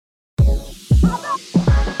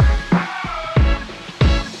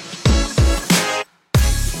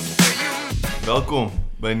Welkom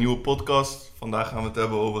bij een nieuwe podcast. Vandaag gaan we het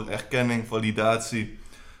hebben over erkenning, validatie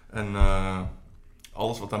en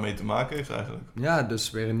alles wat daarmee te maken heeft eigenlijk. Ja,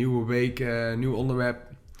 dus weer een nieuwe week, nieuw onderwerp.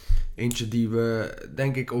 Eentje die we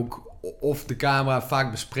denk ik ook off de camera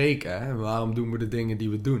vaak bespreken. Hè? Waarom doen we de dingen die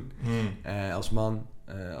we doen? Als man,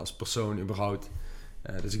 als persoon überhaupt.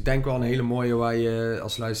 Dus ik denk wel een hele mooie waar je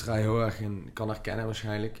als luisteraar heel erg in kan herkennen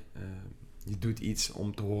waarschijnlijk. Je doet iets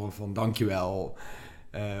om te horen van dankjewel.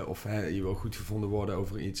 Of je wil goed gevonden worden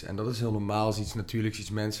over iets. En dat is heel normaal, is iets natuurlijks, iets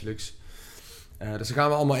menselijks. Dus daar gaan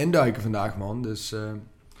we allemaal induiken vandaag, man. Dus,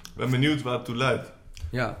 ik ben benieuwd waar het toe leidt.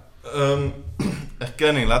 Ja.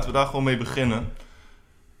 Erkenning, laten we daar gewoon mee beginnen.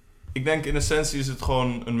 Ik denk in essentie is het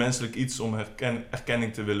gewoon een menselijk iets om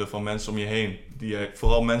erkenning te willen van mensen om je heen.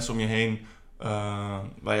 Vooral mensen om je heen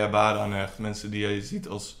waar jij waarde aan hecht. Mensen die jij ziet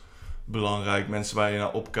als belangrijk, mensen waar je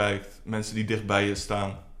naar opkijkt, mensen die dicht bij je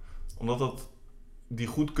staan. Omdat die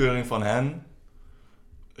goedkeuring van hen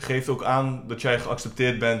geeft ook aan dat jij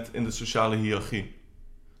geaccepteerd bent in de sociale hiërarchie.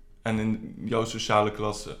 En in jouw sociale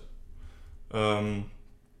klasse.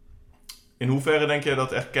 In hoeverre denk jij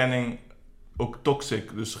dat erkenning ook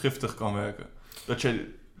toxic, dus giftig kan werken? Dat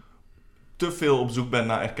je te veel op zoek bent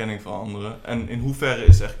naar erkenning van anderen. En in hoeverre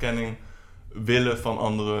is erkenning willen van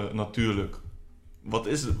anderen natuurlijk? Wat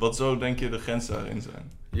is het? Wat zou denk je de grens daarin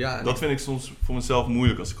zijn? Ja, dat vind ik soms voor mezelf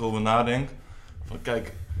moeilijk als ik erover nadenk. Van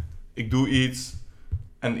kijk, ik doe iets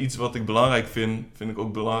en iets wat ik belangrijk vind ik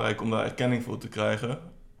ook belangrijk om daar erkenning voor te krijgen.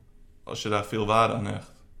 Als je daar veel waarde aan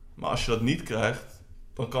hecht. Maar als je dat niet krijgt,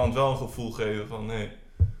 dan kan het wel een gevoel geven van nee,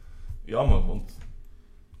 jammer. Want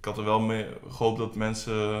ik had er wel mee gehoopt dat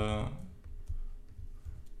mensen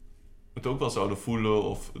het ook wel zouden voelen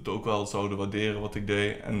of het ook wel zouden waarderen wat ik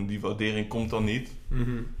deed. En die waardering komt dan niet.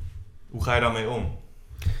 Mm-hmm. Hoe ga je daarmee om?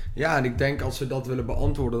 Ja, en ik denk als we dat willen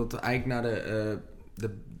beantwoorden, dat we eigenlijk naar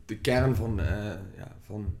de kern van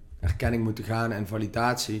erkenning moeten gaan en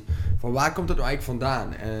validatie. Van waar komt het nou eigenlijk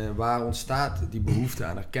vandaan? En waar ontstaat die behoefte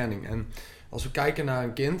aan erkenning? En als we kijken naar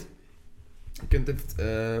een kind heeft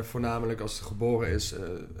voornamelijk als het geboren is,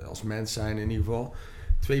 als mens zijn in ieder geval,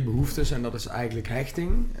 2 behoeftes. En dat is eigenlijk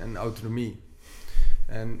hechting en autonomie.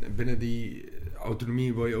 En binnen die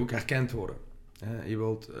autonomie wil je ook erkend worden. Je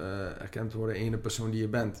wilt erkend worden in de persoon die je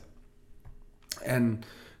bent. En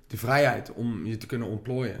de vrijheid om je te kunnen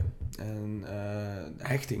ontplooien. En de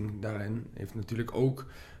hechting daarin heeft natuurlijk ook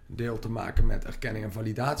deel te maken met erkenning en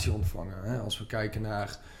validatie ontvangen. Als we kijken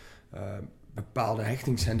naar bepaalde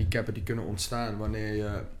hechtingshandicappen die kunnen ontstaan wanneer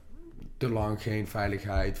je te lang geen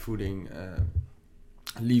veiligheid, voeding,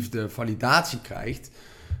 liefde, validatie krijgt.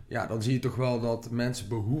 Ja, dan zie je toch wel dat mensen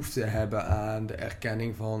behoefte hebben aan de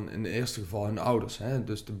erkenning van in het eerste geval hun ouders. Hè?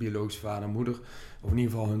 Dus de biologische vader en moeder. Of in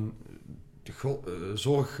ieder geval hun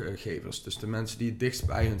zorggevers. Dus de mensen die het dichtst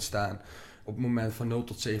bij hun staan op het moment van 0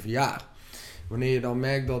 tot 7 jaar. Wanneer je dan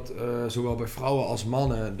merkt dat zowel bij vrouwen als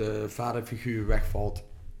mannen de vaderfiguur wegvalt.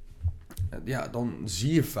 Ja, dan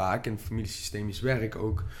zie je vaak in familiesystemisch werk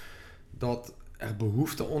ook dat er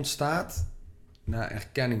behoefte ontstaat naar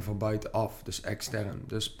erkenning van buitenaf, dus extern.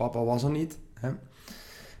 Dus papa was er niet. Hè?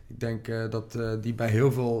 Ik denk dat die bij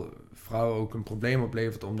heel veel vrouwen ook een probleem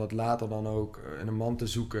oplevert om dat later dan ook in een man te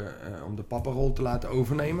zoeken om de paparol te laten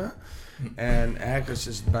overnemen. En ergens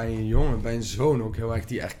is het bij een jongen, bij een zoon ook heel erg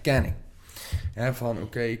die erkenning. Van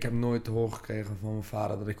oké, ik heb nooit te horen gekregen van mijn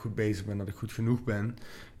vader dat ik goed bezig ben, dat ik goed genoeg ben.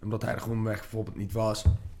 Omdat hij er gewoonweg bijvoorbeeld niet was.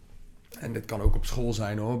 En dit kan ook op school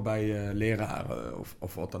zijn hoor, bij leraren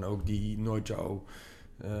of wat dan ook, die nooit jou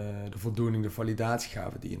de voldoening, de validatie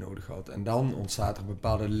gaven die je nodig had. En dan ontstaat er een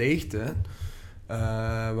bepaalde leegte,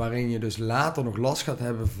 waarin je dus later nog last gaat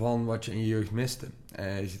hebben van wat je in je jeugd miste.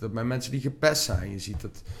 Je ziet dat bij mensen die gepest zijn, je ziet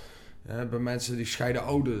dat bij mensen die scheiden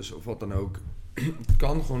ouders of wat dan ook. Het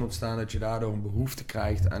kan gewoon ontstaan dat je daardoor een behoefte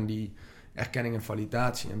krijgt aan die erkenning en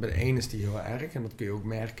validatie. En bij de ene is die heel erg, en dat kun je ook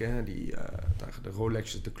merken, de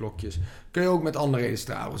Rolex's, de klokjes. Kun je ook met andere redenen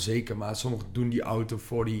stralen, zeker. Maar sommigen doen die auto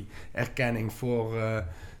voor die erkenning, voor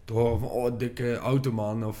te horen van, oh, dikke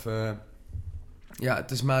automan. Of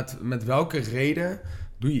het is maar met welke reden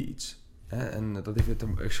doe je iets. En dat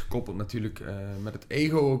is gekoppeld natuurlijk met het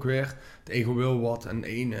ego ook weer. Het ego wil wat en de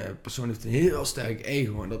ene persoon heeft een heel sterk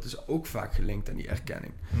ego. En dat is ook vaak gelinkt aan die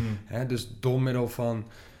erkenning. Dus door middel van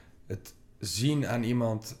het zien aan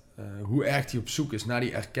iemand hoe erg hij op zoek is naar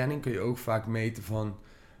die erkenning, kun je ook vaak meten van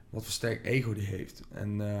wat voor sterk ego die heeft.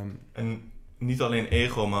 En niet alleen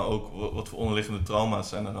ego, maar ook wat voor onderliggende trauma's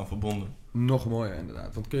zijn er aan verbonden. Nog mooier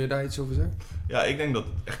inderdaad. Want kun je daar iets over zeggen? Ja, ik denk dat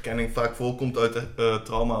erkenning vaak voorkomt uit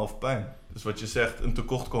trauma of pijn. Dus wat je zegt, een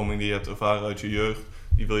tekortkoming die je hebt ervaren uit je jeugd,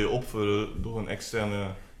 die wil je opvullen door een externe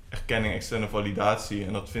erkenning, externe validatie.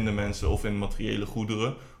 En dat vinden mensen of in materiële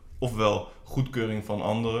goederen, ofwel goedkeuring van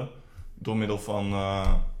anderen, door middel van,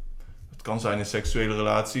 het kan zijn in seksuele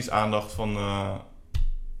relaties, aandacht van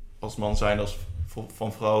als man zijnde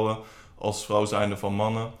van vrouwen, als vrouw zijnde van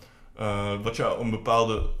mannen. Wat jou een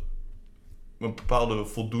bepaalde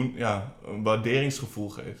een waarderingsgevoel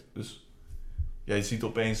geeft. Dus je ziet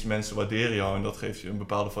opeens mensen waarderen jou en dat geeft je een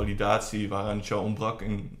bepaalde validatie waaraan het jou ontbrak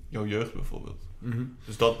in jouw jeugd bijvoorbeeld. Mm-hmm.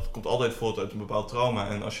 Dus dat komt altijd voort uit een bepaald trauma.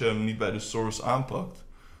 En als je hem niet bij de source aanpakt,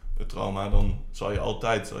 het trauma, dan zal je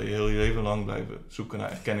heel je leven lang blijven zoeken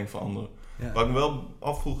naar erkenning van anderen. Ja. Waar ik me wel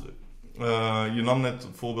afvroeg, je nam net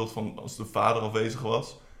het voorbeeld van als de vader afwezig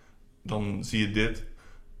was, dan zie je dit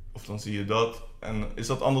of dan zie je dat. En is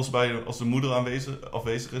dat anders als de moeder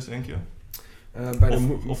afwezig is, denk je?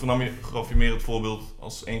 Of gaf je meer het voorbeeld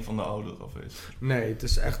als een van de ouderen afwezig? Nee, het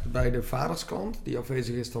is echt bij de vaderskant die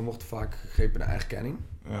afwezig is, dan wordt vaak gegrepen naar erkenning.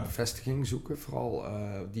 Ja. Bevestiging zoeken, vooral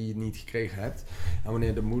die je niet gekregen hebt. En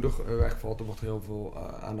wanneer de moeder wegvalt, dan wordt heel veel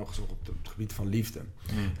aandacht gezocht op het gebied van liefde.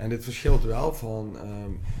 En dit verschilt wel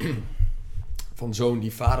van zoon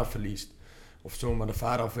die vader verliest. Of zoon waar de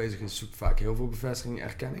vader afwezig is, zoekt vaak heel veel bevestiging en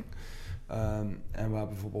erkenning. En waar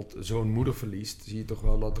bijvoorbeeld zo'n moeder verliest, zie je toch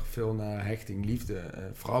wel dat er veel naar hechting, liefde,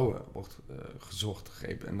 vrouwen wordt gezocht,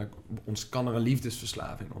 gegrepen. En dan kan er een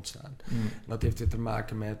liefdesverslaving ontstaan. Dat heeft weer te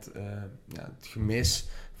maken met het gemis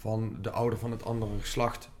van de ouder van het andere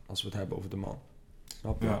geslacht, als we het hebben over de man.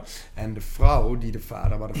 Snap je? Ja. En de vrouw,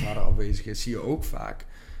 waar de vader afwezig is, zie je ook vaak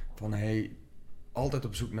van altijd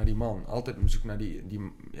op zoek naar die man. Altijd op zoek naar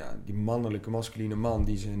die mannelijke, masculine man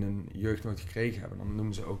die ze in hun jeugd nooit gekregen hebben. Dan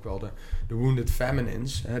noemen ze ook wel de wounded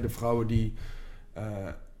feminines. Hè? De vrouwen die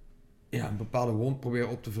een bepaalde wond proberen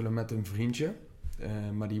op te vullen met een vriendje.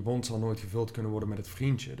 Maar die wond zal nooit gevuld kunnen worden met het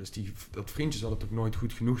vriendje. Dus dat vriendje zal het ook nooit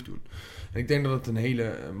goed genoeg doen. En ik denk dat het een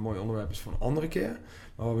hele mooi onderwerp is voor een andere keer.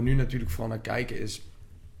 Maar waar we nu natuurlijk vooral naar kijken is,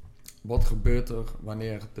 wat gebeurt er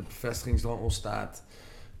wanneer de bevestigingsdrang ontstaat,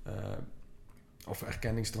 of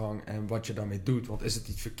erkenningsdrang, en wat je daarmee doet. Want is het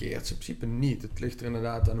iets verkeerds? In principe niet. Het ligt er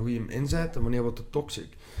inderdaad aan hoe je hem inzet en wanneer wordt het toxic.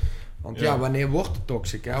 Want wanneer wordt het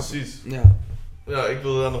toxic? Hè? Precies. Ja. Ja, ik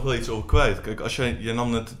wilde daar nog wel iets over kwijt. Kijk, je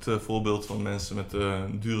nam net het voorbeeld van mensen met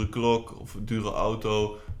een dure klok of een dure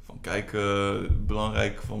auto. Van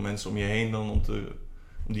belangrijk van mensen om je heen dan om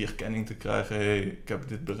die erkenning te krijgen. Ik heb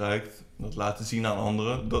dit bereikt. Dat laten zien aan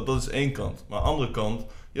anderen. Dat is één kant. Maar aan de andere kant,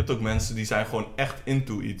 je hebt ook mensen die zijn gewoon echt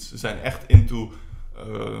into iets. Ze zijn echt into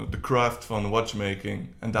de craft van watchmaking.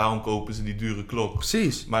 En daarom kopen ze die dure klok.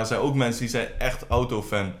 Precies. Maar er zijn ook mensen die zijn echt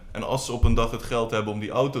autofan. En als ze op een dag het geld hebben om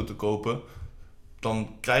die auto te kopen,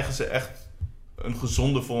 dan krijgen ze echt een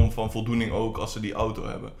gezonde vorm van voldoening ook als ze die auto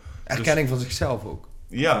hebben. Erkenning van zichzelf ook.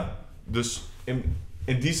 Ja, dus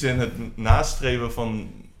in die zin het nastreven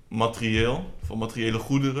van materiële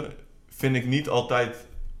goederen, vind ik niet altijd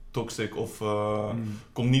toxic of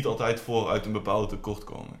komt niet altijd voor uit een bepaalde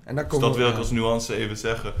tekortkoming. Dus dat wil ik als nuance even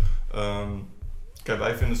zeggen. Kijk,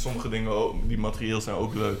 wij vinden sommige dingen die materieel zijn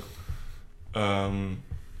ook leuk.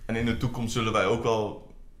 En in de toekomst zullen wij ook wel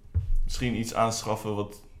misschien iets aanschaffen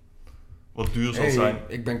wat duur zal zijn.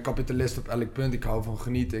 Ik ben kapitalist op elk punt. Ik hou van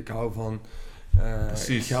genieten. Ik hou van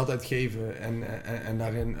geld uitgeven. En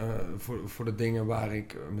daarin voor de dingen waar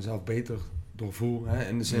ik mezelf beter door voel. Hè?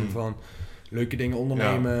 In de zin van leuke dingen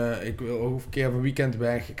ondernemen. Ja. Ik wil ook een keer een weekend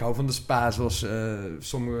weg. Ik hou van de spa, zoals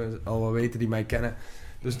sommigen al wel weten die mij kennen.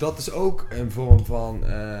 Dus dat is ook een vorm van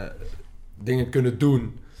dingen kunnen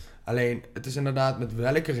doen. Alleen, het is inderdaad met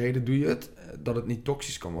welke reden doe je het, dat het niet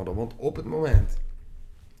toxisch kan worden. Want op het moment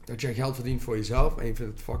dat jij geld verdient voor jezelf en je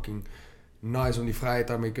vindt het fucking nice om die vrijheid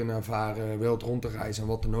daarmee kunnen ervaren, wereld rond te reizen en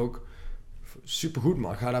wat dan ook, supergoed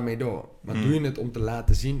man, ga daarmee door. Maar doe je het om te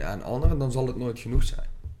laten zien aan anderen, dan zal het nooit genoeg zijn.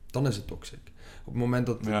 Dan is het toxic. Op het moment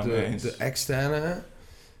dat de externe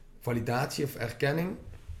validatie of erkenning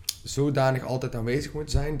zodanig altijd aanwezig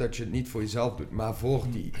moet zijn dat je het niet voor jezelf doet, maar voor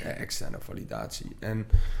die externe validatie. En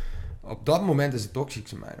op dat moment is het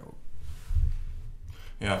toxisch in mijn ogen.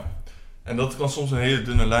 Ja, en dat kan soms een hele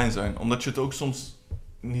dunne lijn zijn, omdat je het ook soms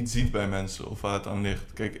niet ziet bij mensen of waar het aan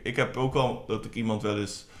ligt. Kijk, ik heb ook wel dat ik iemand wel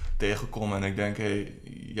eens tegenkom en ik denk,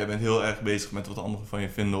 jij bent heel erg bezig met wat anderen van je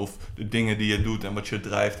vinden, of de dingen die je doet en wat je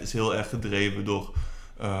drijft is heel erg gedreven door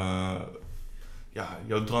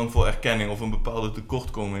jouw drang voor erkenning of een bepaalde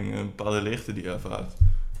tekortkoming, een bepaalde leegte die je ervaart.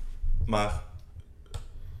 Maar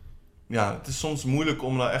ja, het is soms moeilijk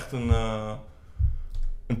om daar echt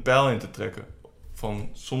een pijl in te trekken. Van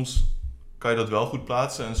soms kan je dat wel goed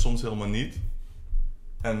plaatsen en soms helemaal niet.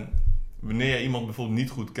 En wanneer je iemand bijvoorbeeld niet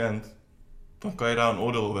goed kent, dan kan je daar een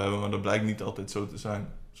oordeel over hebben, maar dat blijkt niet altijd zo te zijn,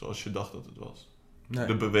 zoals je dacht dat het was. Nee.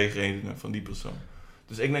 De beweegredenen van die persoon.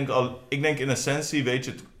 Dus ik denk in essentie weet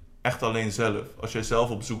je het echt alleen zelf. Als jij zelf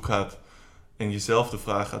op zoek gaat en jezelf de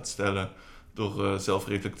vraag gaat stellen door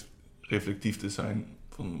zelfreflectief te zijn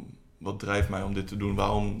van wat drijft mij om dit te doen,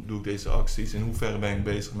 waarom doe ik deze acties, in hoeverre ben ik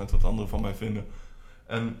bezig met wat anderen van mij vinden.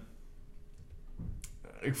 En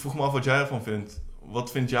ik vroeg me af wat jij ervan vindt.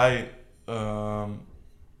 Wat vind jij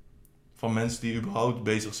van mensen die überhaupt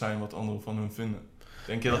bezig zijn wat anderen van hun vinden?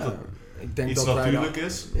 Denk je dat het iets natuurlijk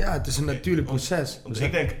is? Ja, het is een natuurlijk proces. Want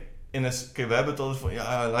ik denk, we hebben het altijd van,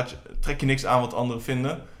 trek je niks aan wat anderen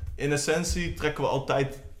vinden. In essentie trekken we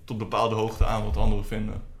altijd tot bepaalde hoogte aan wat anderen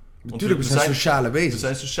vinden. Natuurlijk, we zijn sociale wezens. We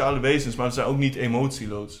zijn sociale wezens, maar we zijn ook niet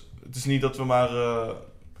emotieloos. Het is niet dat we maar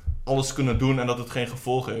alles kunnen doen en dat het geen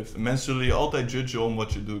gevolg heeft. Mensen zullen je altijd judgen om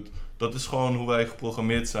wat je doet. Dat is gewoon hoe wij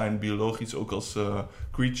geprogrammeerd zijn, biologisch, ook als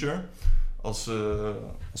creature. Als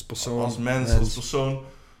persoon. Als mens, als persoon.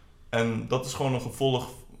 En dat is gewoon een gevolg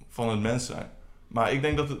van het mens zijn. Maar ik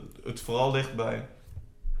denk dat het vooral ligt bij,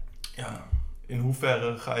 in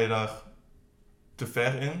hoeverre ga je daar te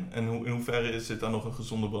ver in en in hoeverre zit daar nog een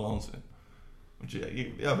gezonde balans in. Want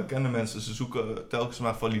we kennen mensen, ze zoeken telkens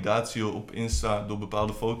maar validatie op Insta door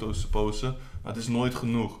bepaalde foto's te posten, maar het is nooit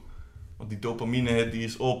genoeg. Want die dopamine hit die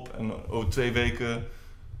is op en over 2 weken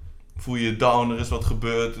voel je je down, er is wat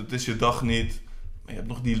gebeurd, het is je dag niet. Maar je hebt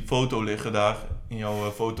nog die foto liggen daar in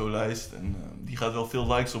jouw fotolijst en die gaat wel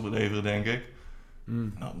veel likes opleveren, denk ik.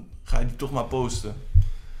 Dan ga je die toch maar posten.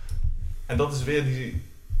 En dat is weer die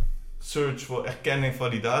search voor erkenning,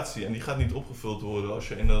 validatie. En die gaat niet opgevuld worden als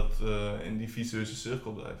je in die vicieuze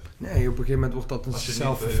cirkel blijft. Nee, op een gegeven moment wordt dat een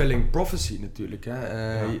self-fulfilling prophecy natuurlijk.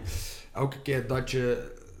 Hè? Elke keer dat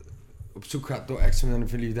je op zoek gaat door externe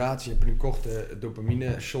validatie, heb je een korte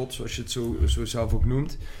dopamine shot, zoals je het zo zelf ook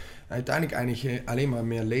noemt. En uiteindelijk eindig je alleen maar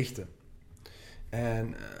meer leegte.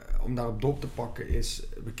 En om daarop dop te pakken is,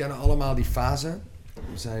 we kennen allemaal die fase.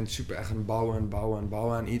 We zijn super erg aan het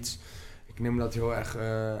bouwen aan iets. Ik neem dat heel erg,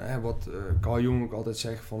 wat Carl Jung ook altijd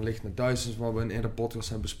zegt, van licht naar duisternis, wat we in eerder podcast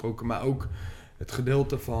hebben besproken. Maar ook het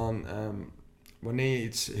gedeelte van wanneer je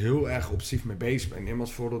iets heel erg obsessief mee bezig bent. Neem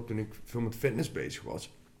als voorbeeld, toen ik veel met fitness bezig was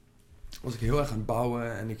ik heel erg aan het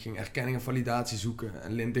bouwen en ik ging erkenning en validatie zoeken.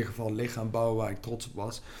 En in dit geval lichaam bouwen waar ik trots op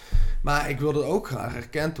was. Maar ik wilde ook graag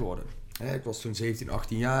erkend worden. Ik was toen 17,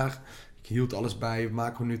 18 jaar. Ik hield alles bij,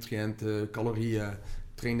 macronutriënten, calorieën.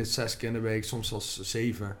 Trainde 6 keer in de week, soms zelfs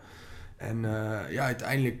 7. En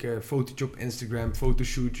uiteindelijk fotootje op Instagram,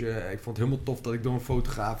 fotoshootje. Ik vond het helemaal tof dat ik door een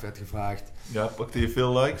fotograaf werd gevraagd. Ja, pakte je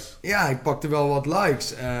veel likes? Ja, ik pakte wel wat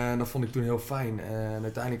likes. En dat vond ik toen heel fijn. En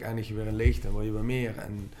uiteindelijk eindig je weer in leegte en wil je weer meer.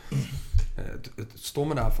 En het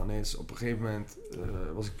stomme daarvan is, op een gegeven moment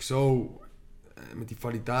was ik zo met die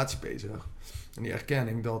validatie bezig. En die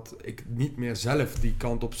erkenning dat ik niet meer zelf die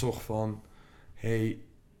kant op zocht van,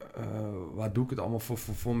 waar doe ik het allemaal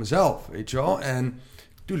voor mezelf, weet je wel? En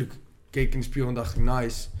natuurlijk keek ik in de spiegel en dacht ik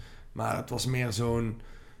nice, maar het was meer zo'n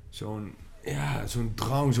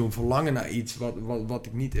drang, zo'n verlangen naar iets wat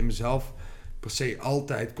ik niet in mezelf per se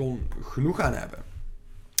altijd kon genoeg aan hebben.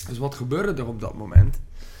 Dus wat gebeurde er op dat moment?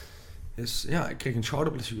 Is, ik kreeg een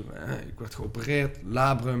schouderblessure. Ik werd geopereerd,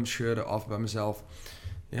 labrum, scheurde af bij mezelf.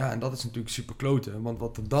 Ja, en dat is natuurlijk super kloten, want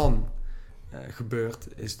wat er dan gebeurt,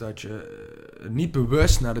 is dat je niet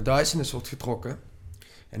bewust naar de duisternis wordt getrokken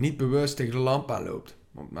en niet bewust tegen de lamp aanloopt,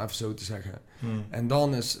 om het maar even zo te zeggen. En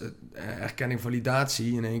dan is erkenning,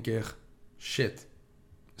 validatie in één keer shit.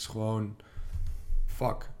 Is gewoon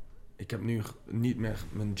fuck. Ik heb nu niet meer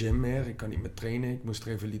mijn gym meer, ik kan niet meer trainen, ik moest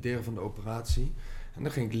revalideren van de operatie. En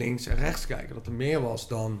dan ging ik links en rechts kijken, dat er meer was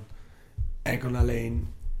dan enkel en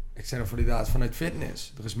alleen externe validatie vanuit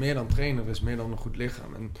fitness. Er is meer dan trainen, er is meer dan een goed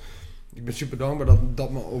lichaam. En ik ben super dankbaar dat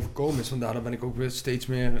dat me overkomen is. Vandaar ben ik ook weer steeds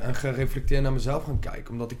meer gereflecteerd naar mezelf gaan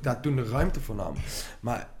kijken. Omdat ik daar toen de ruimte voor nam.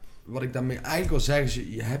 Maar wat ik daarmee eigenlijk wil zeggen is,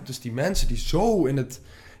 je hebt dus die mensen die zo in het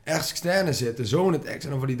externe zitten. Zo in het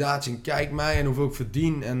externe validatie. En kijk mij en hoeveel ik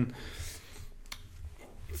verdien. En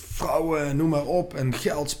vrouwen, noem maar op. En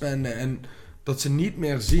geld spenden. En dat ze niet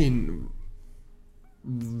meer zien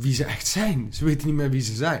wie ze echt zijn. Ze weten niet meer wie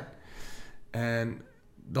ze zijn. En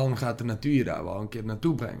dan gaat de natuur je daar wel een keer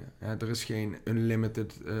naartoe brengen. Er is geen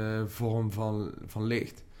unlimited vorm van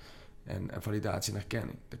licht. En validatie en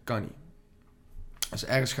erkenning. Dat kan niet. Dus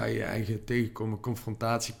ergens ga je je eigen tegenkomen.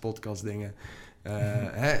 Confrontatie, podcast dingen.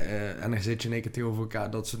 En dan zit je in één keer tegenover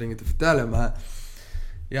elkaar dat soort dingen te vertellen. Maar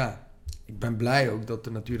ja, ik ben blij ook dat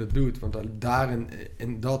de natuur dat doet. Want daarin,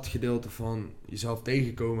 in dat gedeelte van jezelf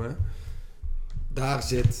tegenkomen, daar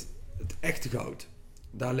zit het echte goud.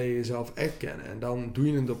 Daar leer je jezelf echt kennen. En dan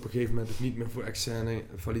doe je het op een gegeven moment ook niet meer voor externe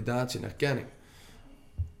validatie en erkenning.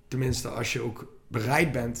 Tenminste, als je ook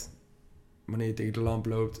bereid bent, wanneer je tegen de lamp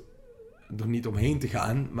loopt, er niet omheen te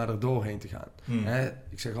gaan, maar er doorheen te gaan. Hè?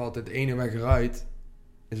 Ik zeg altijd, de ene weg eruit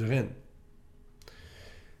is erin.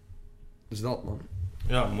 Dus dat, man.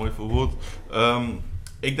 Ja, mooi verwoord.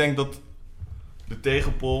 Ik denk dat de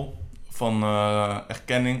tegenpool van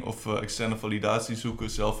erkenning of externe validatie zoeken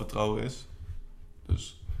zelfvertrouwen is.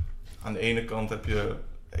 Dus aan de ene kant heb je...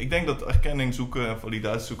 Ik denk dat erkenning zoeken en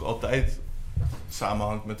validatie zoeken altijd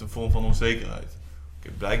samenhangt met een vorm van onzekerheid.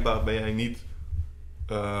 Okay, blijkbaar ben jij niet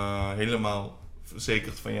helemaal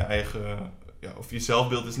verzekerd van je eigen... Ja, of je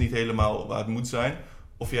zelfbeeld is niet helemaal waar het moet zijn.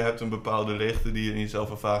 Of je hebt een bepaalde leegte die je in jezelf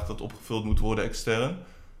ervaart dat opgevuld moet worden extern.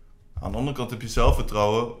 Aan de andere kant heb je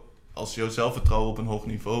zelfvertrouwen. Als jouw zelfvertrouwen op een hoog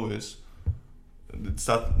niveau is... Het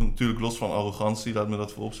staat natuurlijk los van arrogantie, laat me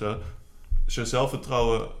dat vooropstellen. Als je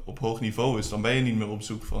zelfvertrouwen op hoog niveau is, dan ben je niet meer op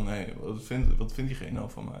zoek van... Hey, wat vindt diegene nou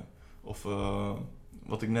van mij? Of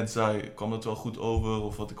wat ik net zei, kwam dat wel goed over?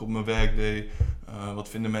 Of wat ik op mijn werk deed, wat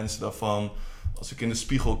vinden mensen daarvan? Als ik in de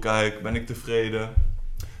spiegel kijk, ben ik tevreden?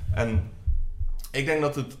 En ik denk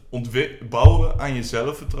dat het bouwen aan je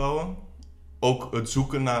zelfvertrouwen ook het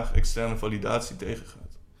zoeken naar externe validatie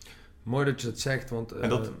tegengaat. Mooi dat je dat zegt, want... En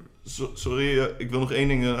dat, sorry, ik wil nog één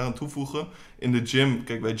ding eraan toevoegen. In de gym,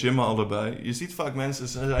 kijk, wij gymmen allebei. Je ziet vaak mensen,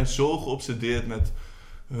 ze zijn zo geobsedeerd met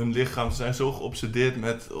hun lichaam. Ze zijn zo geobsedeerd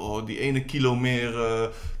met die 1 kilo meer,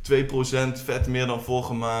 2% vet meer dan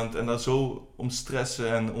vorige maand. En daar zo om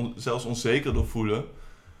stressen en zelfs onzeker door voelen.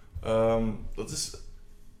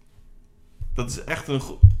 Dat is echt een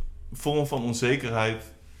vorm van onzekerheid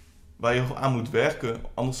waar je aan moet werken,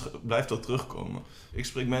 anders blijft dat terugkomen. Ik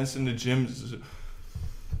spreek mensen in de gym,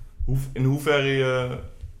 in hoeverre je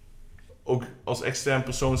ook als extern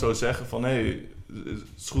persoon zou zeggen van hey, het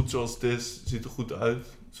is goed zoals het is, ziet er goed uit.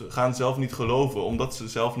 Ze gaan zelf niet geloven, omdat ze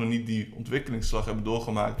zelf nog niet die ontwikkelingsslag hebben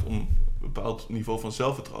doorgemaakt om een bepaald niveau van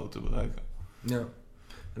zelfvertrouwen te bereiken. Ja,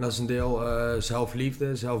 en dat is een deel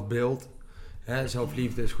zelfliefde, zelfbeeld. Hè,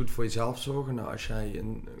 zelfliefde is goed voor jezelf zorgen. Nou, als jij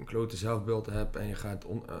een klote zelfbeeld hebt en je gaat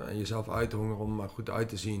jezelf uithongeren om maar goed uit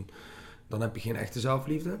te zien, dan heb je geen echte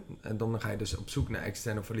zelfliefde. En dan ga je dus op zoek naar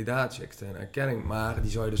externe validatie, externe erkenning. Maar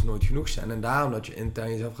die zou je dus nooit genoeg zijn. En daarom dat je intern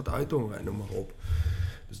jezelf gaat uithongeren en noem maar op.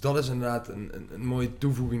 Dus dat is inderdaad een mooie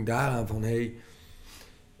toevoeging daaraan van hey,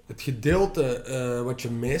 het gedeelte wat je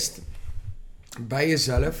mist bij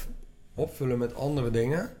jezelf opvullen met andere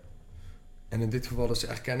dingen. En in dit geval is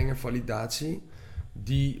erkenning en validatie,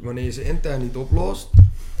 die wanneer je ze intern niet oplost,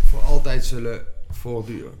 voor altijd zullen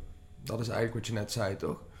voortduren. Dat is eigenlijk wat je net zei,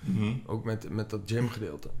 toch? Mm-hmm. Ook met dat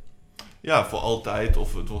gymgedeelte. Ja, voor altijd.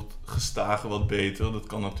 Of het wordt gestagen wat beter. Dat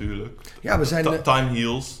kan natuurlijk. Ja, we zijn... Time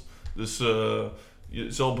heals. Dus je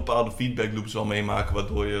zal bepaalde feedback loops wel meemaken,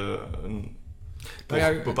 waardoor je een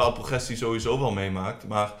bepaalde progressie sowieso wel meemaakt.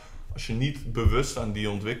 Maar als je niet bewust aan die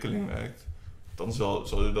ontwikkeling werkt, dan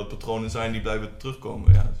zullen dat patronen zijn die blijven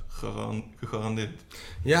terugkomen. Ja, gegarandeerd.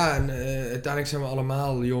 Ja, en uiteindelijk zijn we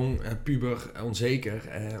allemaal jong, puber, onzeker.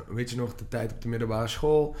 Weet je nog, de tijd op de middelbare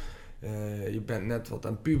school. Je bent net wat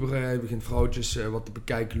aan het puberen. Je begint vrouwtjes wat te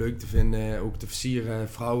bekijken, leuk te vinden, ook te versieren.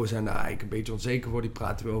 Vrouwen zijn daar eigenlijk een beetje onzeker voor. Die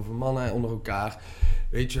praten weer over mannen onder elkaar.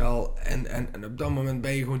 Weet je wel. En op dat moment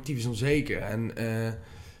ben je gewoon typisch onzeker. En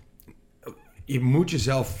je moet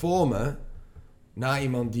jezelf vormen naar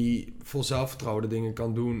iemand die vol zelfvertrouwen de dingen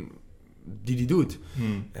kan doen die doet.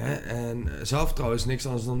 En zelfvertrouwen is niks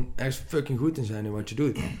anders dan ergens fucking goed in zijn in wat je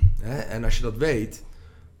doet. En als je dat weet,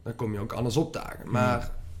 dan kom je ook anders opdagen.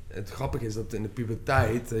 Maar het grappige is dat in de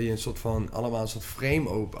puberteit je een soort van allemaal een soort frame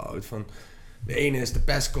openhoudt van de ene is de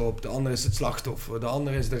pestkop, de andere is het slachtoffer, de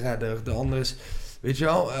andere is de redder, de andere is, weet je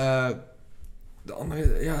wel, de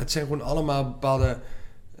andere, ja, het zijn gewoon allemaal bepaalde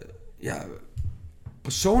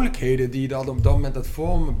persoonlijkheden die je dan op dat moment aan het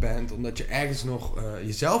vormen bent, omdat je ergens nog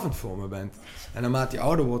jezelf aan het vormen bent. En naarmate je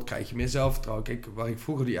ouder wordt, krijg je meer zelfvertrouwen. Kijk, waar ik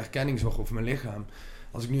vroeger die erkenning zag over mijn lichaam,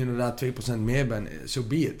 als ik nu inderdaad 2% meer ben, so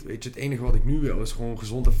be it. Weet je, het enige wat ik nu wil is gewoon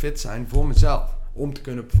gezond en fit zijn voor mezelf, om te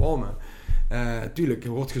kunnen performen. Tuurlijk, er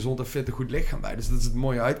hoort gezond en fit een goed lichaam bij, dus dat is het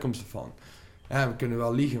mooie uitkomst ervan. Ja, we kunnen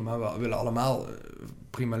wel liegen, maar we willen allemaal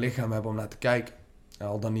prima lichaam hebben om naar te kijken.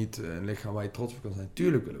 Al dan niet een lichaam waar je trots op kan zijn.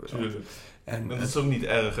 Tuurlijk willen we dat. Tuurlijk. En dat is ook niet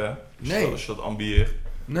erg, hè? Nee. Als je dat ambieert.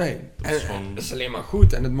 Nee, dat is alleen maar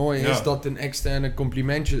goed. En het mooie is dat een externe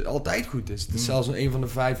complimentje altijd goed is. Het is zelfs een van de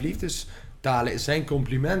 5 liefdestalen zijn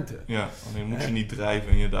complimenten. Ja, alleen moet je niet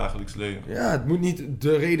drijven in je dagelijks leven. Ja, het moet niet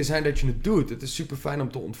de reden zijn dat je het doet. Het is super fijn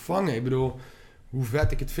om te ontvangen. Ik bedoel, hoe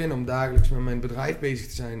vet ik het vind om dagelijks met mijn bedrijf bezig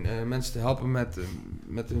te zijn. Mensen te helpen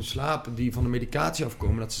met hun slaap die van de medicatie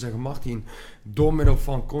afkomen. Dat ze zeggen, Martien, door middel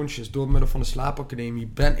van Conscious, door middel van de slaapacademie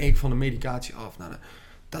ben ik van de medicatie af. Nou,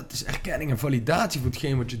 dat is erkenning en validatie voor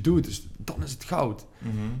hetgeen wat je doet. Dus dan is het goud.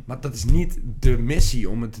 Mm-hmm. Maar dat is niet de missie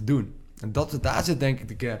om het te doen. En daar zit denk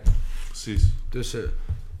ik de gap. Precies. Tussen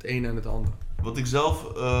het een en het ander. Wat ik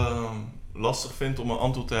zelf lastig vind om een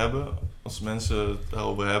antwoord te hebben, als mensen het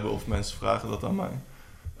daarover hebben of mensen vragen dat aan mij.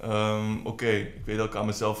 Oké, ik weet dat ik aan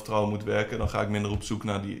mijn zelfvertrouwen moet werken, dan ga ik minder op zoek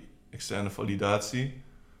naar die externe validatie.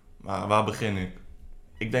 Maar waar begin ik?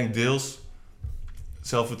 Ik denk deels,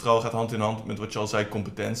 zelfvertrouwen gaat hand in hand met wat je al zei,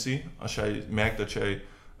 competentie. Als jij merkt dat jij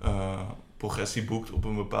progressie boekt op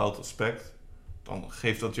een bepaald aspect, dan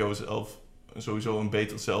geeft dat jouzelf sowieso een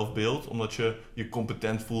beter zelfbeeld, omdat je je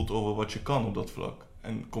competent voelt over wat je kan op dat vlak.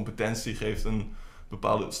 En competentie geeft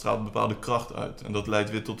straalt een bepaalde kracht uit. En dat leidt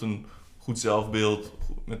weer tot een goed zelfbeeld,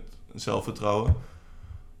 met zelfvertrouwen.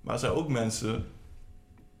 Maar er zijn ook mensen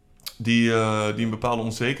die een bepaalde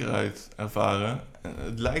onzekerheid ervaren. En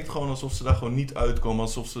het lijkt gewoon alsof ze daar gewoon niet uitkomen,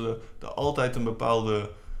 alsof ze er altijd een bepaald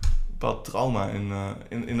trauma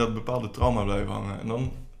in dat bepaalde trauma blijven hangen. En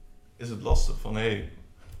dan is het lastig van,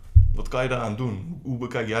 wat kan je daaraan doen? Hoe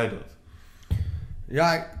bekijk jij dat?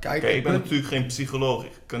 Ja, kijk, ik ben natuurlijk geen psycholoog.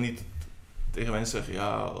 Ik kan niet tegen mensen zeggen,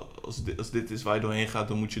 ja, als dit is waar je doorheen gaat,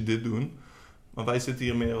 dan moet je dit doen. Maar wij zitten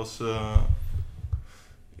hier meer als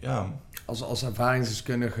als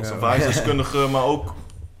ervaringsdeskundige. Als ervaringsdeskundige, maar ook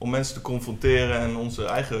om mensen te confronteren en onze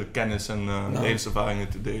eigen kennis en levenservaringen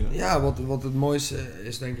te delen. Ja, wat het mooiste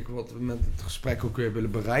is, denk ik, wat we met het gesprek ook weer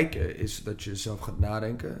willen bereiken, is dat je zelf gaat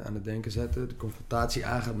nadenken, aan het denken zetten, de confrontatie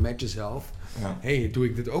aangaat met jezelf. Ja. Doe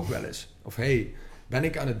ik dit ook wel eens? Of ben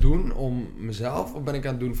ik aan het doen om mezelf of ben ik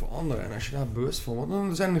aan het doen voor anderen? En als je daar bewust van wordt,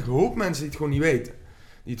 dan zijn er een hoop mensen die het gewoon niet weten.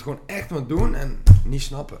 Die het gewoon echt wat doen en niet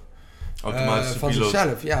snappen. Van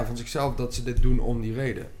zichzelf, dat ze dit doen om die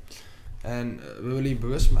reden. En we willen je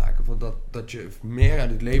bewust maken van dat je meer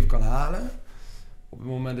uit het leven kan halen. Op het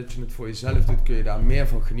moment dat je het voor jezelf doet, kun je daar meer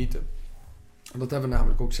van genieten. En dat hebben we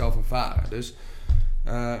namelijk ook zelf ervaren. Dus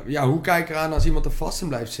hoe kijk ik eraan als iemand er vast in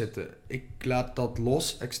blijft zitten? Ik laat dat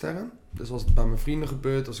los, extern. Dus als het bij mijn vrienden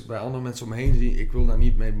gebeurt, als ik bij andere mensen om me heen zie, ik wil daar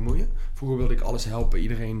niet mee bemoeien. Vroeger wilde ik alles helpen,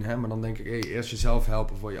 iedereen, maar dan denk ik, eerst jezelf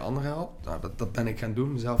helpen voor je anderen helpt. Nou, dat ben ik gaan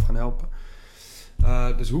doen, mezelf gaan helpen.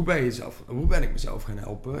 Dus hoe ben ik mezelf gaan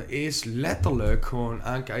helpen? Is letterlijk gewoon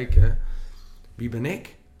aankijken, wie ben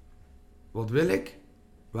ik? Wat wil ik?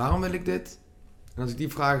 Waarom wil ik dit? En als ik die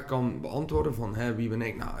vragen kan beantwoorden van, wie ben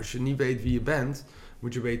ik? Nou, als je niet weet wie je bent,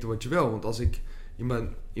 moet je weten wat je wil. Want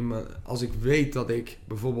als ik weet dat ik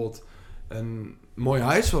bijvoorbeeld een mooi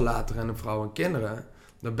huis wil laten en een vrouw en kinderen,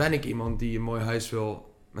 dan ben ik iemand die een mooi huis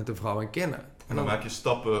wil met een vrouw en kinderen. En dan maak je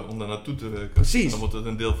stappen om daar naartoe te werken. Precies. En dan wordt het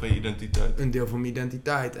een deel van je identiteit. Een deel van mijn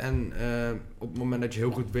identiteit. En op het moment dat je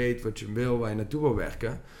heel goed weet wat je wil, waar je naartoe wil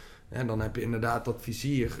werken, dan heb je inderdaad dat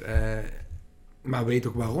vizier. Maar weet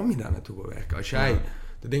ook waarom je daar naartoe wil werken. Als jij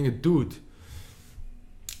de dingen doet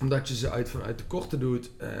omdat je ze vanuit tekorten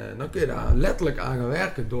doet, dan kun je daar letterlijk aan gaan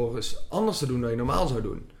werken door eens anders te doen dan je normaal zou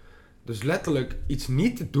doen. Dus letterlijk iets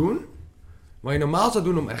niet te doen wat je normaal zou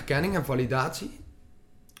doen om erkenning en validatie,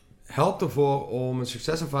 helpt ervoor om een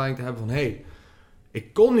succeservaring te hebben van,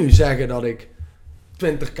 ik kon nu zeggen dat ik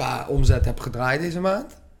 20k omzet heb gedraaid deze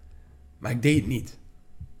maand, maar ik deed het niet.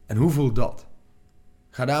 En hoe voelt dat?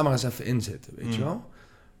 Ga daar maar eens even in zitten, weet je wel?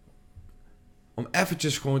 Om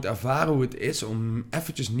eventjes gewoon te ervaren hoe het is om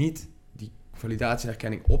eventjes niet die validatie en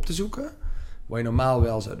erkenning op te zoeken, wat je normaal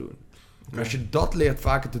wel zou doen. En als je dat leert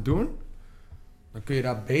vaker te doen, dan kun je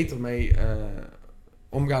daar beter mee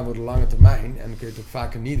omgaan voor de lange termijn. En dan kun je het ook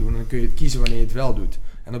vaker niet doen. En dan kun je het kiezen wanneer je het wel doet.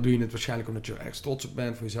 En dan doe je het waarschijnlijk omdat je er ergens trots op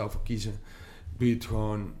bent, voor jezelf voor kiezen. Doe je het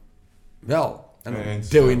gewoon wel. En dan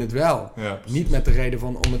deel je het wel. Ja, niet met de reden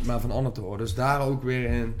om het maar van anderen te horen. Dus daar ook weer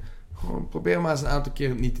in. Gewoon probeer maar eens een aantal keer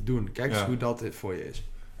het niet te doen. Kijk eens hoe dat voor je is.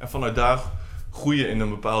 En vanuit daar groeien in een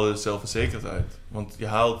bepaalde zelfverzekerdheid. Want je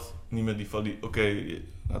haalt niet meer die laten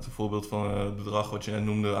we een voorbeeld van het bedrag wat je net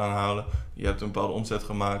noemde aanhalen. Je hebt een bepaalde omzet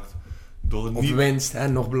gemaakt. Of winst,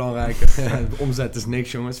 nog belangrijker. De omzet is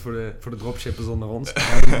niks, jongens, voor de dropshippers onder ons.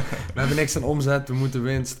 We hebben niks aan omzet, we moeten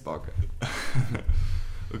winst pakken.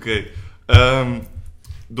 Oké.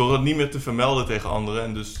 Door het niet meer te vermelden tegen anderen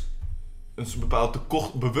en dus een bepaald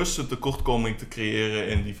bewuste tekortkoming te creëren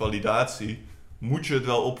in die validatie, moet je het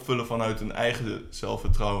wel opvullen vanuit een eigen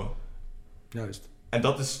zelfvertrouwen. Juist. En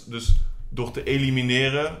dat is dus, door te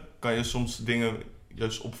elimineren, kan je soms dingen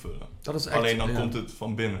juist opvullen. Dat is echt, alleen dan komt het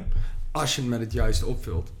van binnen. Als je het met het juiste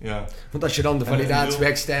opvult. Ja. Want als je dan de validatie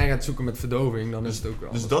extern gaat zoeken met verdoving, dan is het ook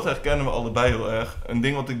wel. Dus dat herkennen we allebei heel erg. Een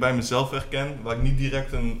ding wat ik bij mezelf herken, waar ik niet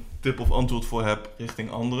direct een tip of antwoord voor heb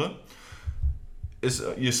richting anderen, is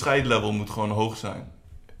je scheidlevel moet gewoon hoog zijn.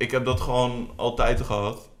 Ik heb dat gewoon altijd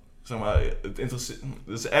gehad. Zeg maar,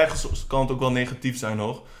 dus ergens kan het ook wel negatief zijn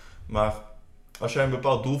hoor. Maar als jij een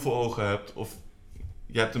bepaald doel voor ogen hebt, of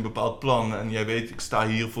je hebt een bepaald plan en jij weet ik sta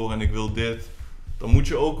hiervoor en ik wil dit, dan moet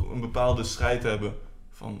je ook een bepaalde strijd hebben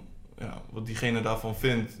van wat diegene daarvan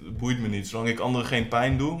vindt, boeit me niet. Zolang ik anderen geen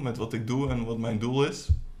pijn doe met wat ik doe en wat mijn doel is,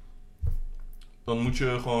 dan moet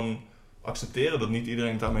je gewoon accepteren dat niet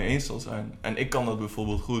iedereen het daarmee eens zal zijn. En ik kan dat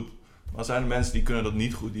bijvoorbeeld goed. Maar er zijn mensen die kunnen dat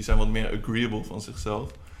niet goed. Die zijn wat meer agreeable van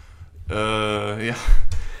zichzelf.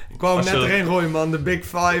 Ik wou net erin gooien, man. De Big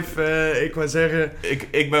Five. Ik wou zeggen...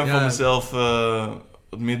 Ik ben van mezelf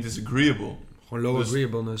wat meer disagreeable. Gewoon low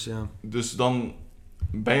agreeableness, ja. Dus dan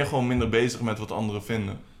ben je gewoon minder bezig met wat anderen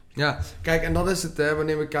vinden. Ja, kijk, en dat is het, hè,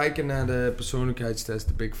 wanneer we kijken naar de persoonlijkheidstest,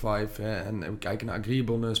 de Big Five, hè, en we kijken naar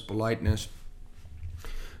agreeableness, politeness,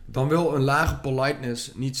 dan wil een lage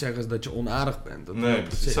politeness niet zeggen dat je onaardig bent.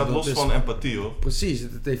 Het staat los van empathie, hoor. Precies,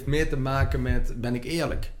 het heeft meer te maken met, ben ik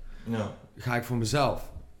eerlijk? Ja. Ga ik voor mezelf?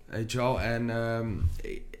 Weet je wel? En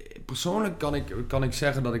persoonlijk kan ik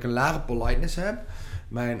zeggen dat ik een lage politeness heb.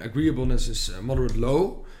 Mijn agreeableness is moderate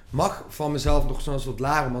low. Mag van mezelf nog soms wat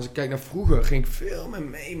lager, maar als ik kijk naar vroeger, ging ik veel meer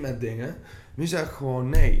mee met dingen. Nu zeg ik gewoon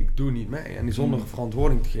nee, ik doe niet mee. En zonder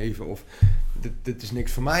verantwoording te geven. Of dit is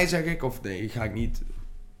niks voor mij, zeg ik. Of nee, ga ik niet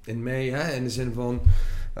in mee. Hè? In de zin van,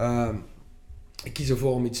 ik kies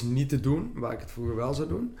ervoor om iets niet te doen, waar ik het vroeger wel zou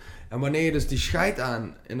doen. En wanneer je dus die scheid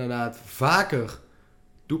aan inderdaad vaker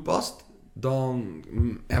toepast, dan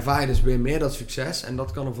ervaar je dus weer meer dat succes. En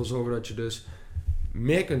dat kan ervoor zorgen dat je dus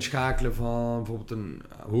meer kunt schakelen van bijvoorbeeld een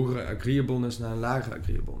hogere agreeableness naar een lagere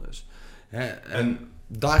agreeableness. En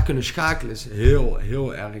daar kunnen schakelen is heel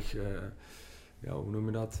erg, hoe noem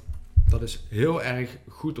je dat? Dat is heel erg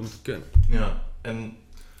goed om te kunnen. Ja, en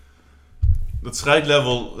dat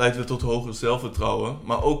strijdlevel leidt weer tot hoger zelfvertrouwen,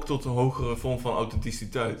 maar ook tot een hogere vorm van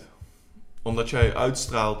authenticiteit. Omdat jij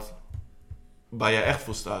uitstraalt waar jij echt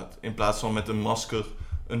voor staat, in plaats van met een masker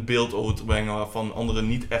een beeld over te brengen waarvan anderen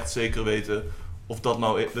niet echt zeker weten of dat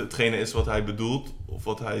nou hetgene is wat hij bedoelt, of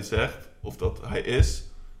wat hij zegt, of dat hij is.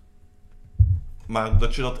 Maar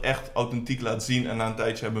dat je dat echt authentiek laat zien en na een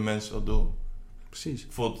tijdje hebben mensen dat door. Precies.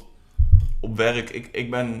 Bijvoorbeeld op werk,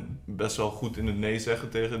 ik ben best wel goed in het nee zeggen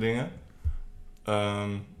tegen dingen.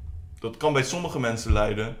 Dat kan bij sommige mensen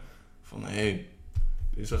leiden van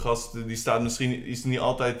deze gast die staat misschien is niet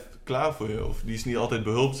altijd klaar voor je of die is niet altijd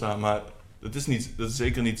behulpzaam, maar dat is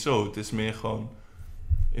zeker niet zo. Het is meer gewoon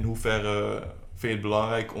in hoeverre vind je het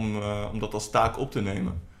belangrijk om dat als taak op te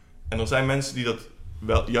nemen. En er zijn mensen die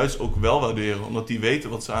dat juist ook wel waarderen, omdat die weten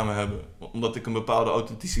wat ze aan me hebben. Omdat ik een bepaalde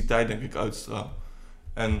authenticiteit denk ik uitstraal.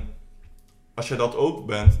 En als je dat ook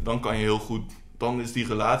bent, dan kan je heel goed, dan is die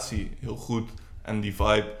relatie heel goed en die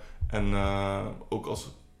vibe en ook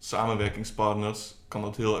als samenwerkingspartners kan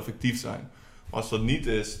dat heel effectief zijn. Maar als dat niet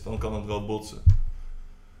is, dan kan het wel botsen.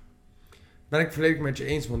 Ben ik volledig met je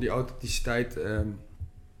eens, want die authenticiteit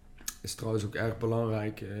is trouwens ook erg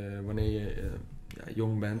belangrijk wanneer je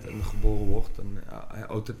jong bent en geboren wordt. En,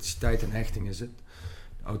 authenticiteit en hechting is het.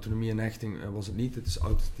 Autonomie en hechting was het niet, het is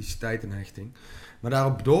authenticiteit en hechting. Maar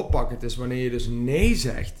daarop doorpakken, het is wanneer je dus nee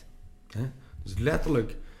zegt, hè, dus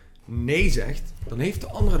letterlijk nee zegt, dan heeft de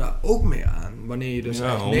andere daar ook mee aan. Wanneer je dus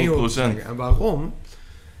echt nee hoort zeggen. En waarom?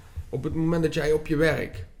 Op het moment dat jij op je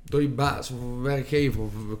werk, door je baas of werkgever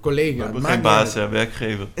of collega... We hebben geen baas,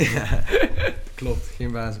 werkgever. Ja, klopt,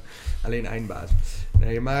 geen baas. Alleen eindbaas.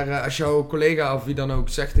 Nee, maar als jouw collega of wie dan ook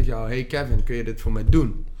zegt tegen jou, hey Kevin, kun je dit voor mij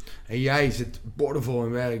doen? En jij zit boordevol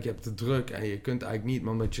in werk, je hebt het druk en je kunt eigenlijk niet,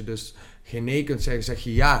 maar omdat je dus geen nee kunt zeggen, zeg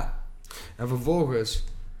je ja. En vervolgens,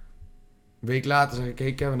 een week later zeg ik,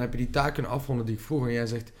 hey Kevin, heb je die taak kunnen afronden die ik vroeg? En jij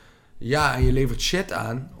zegt ja, en je levert shit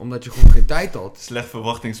aan, omdat je gewoon geen tijd had. Slecht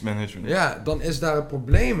verwachtingsmanagement. Ja, dan is daar het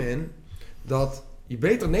probleem in dat je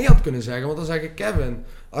beter nee had kunnen zeggen. Want dan zeg ik, Kevin,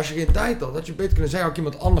 als je geen tijd had je beter kunnen zeggen, had ik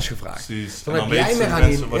iemand anders gevraagd. Precies. Dan heb jij meer aan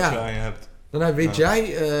die, wat je aan je hebt. Dan weet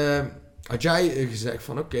jij, had jij gezegd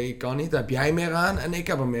van oké, ik kan niet, dan heb jij meer aan en ik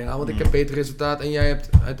heb er meer aan, want ik heb beter resultaat en jij hebt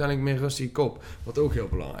uiteindelijk meer rust in je kop. Wat ook heel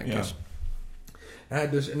belangrijk is.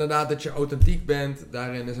 Dus inderdaad dat je authentiek bent,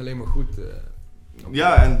 daarin is alleen maar goed.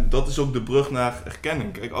 Ja, en dat is ook de brug naar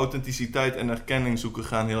erkenning. Kijk, authenticiteit en erkenning zoeken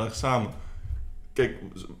gaan heel erg samen. Kijk,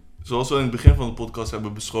 zoals we in het begin van de podcast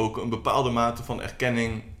hebben besproken, een bepaalde mate van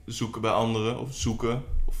erkenning zoeken bij anderen, of zoeken,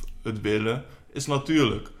 of het willen, is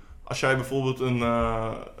natuurlijk. Als jij bijvoorbeeld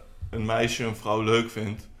een meisje, een vrouw leuk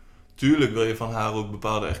vindt, tuurlijk wil je van haar ook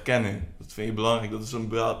bepaalde erkenning. Dat vind je belangrijk. Dat is een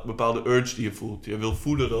bepaalde urge die je voelt. Je wil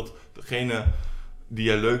voelen dat degene die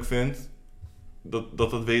jij leuk vindt,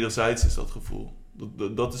 dat wederzijds is, dat gevoel.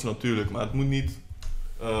 Dat is natuurlijk, maar het moet niet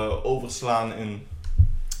overslaan in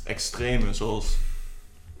extreme, zoals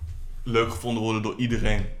leuk gevonden worden door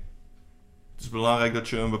iedereen. Het is belangrijk dat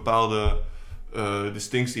je een bepaalde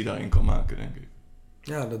distinctie daarin kan maken, denk ik.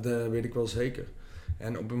 Ja, dat weet ik wel zeker.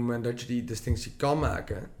 En op het moment dat je die distinctie kan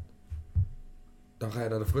maken, dan ga je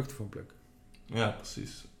daar de vruchten van plukken. Ja,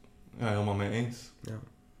 precies. Ja, helemaal mee eens.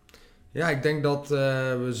 Ja, ik denk dat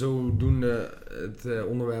we zodoende het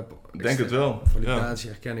onderwerp... Ik denk het wel. Validatie,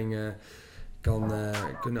 erkenning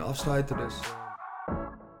kunnen afsluiten dus.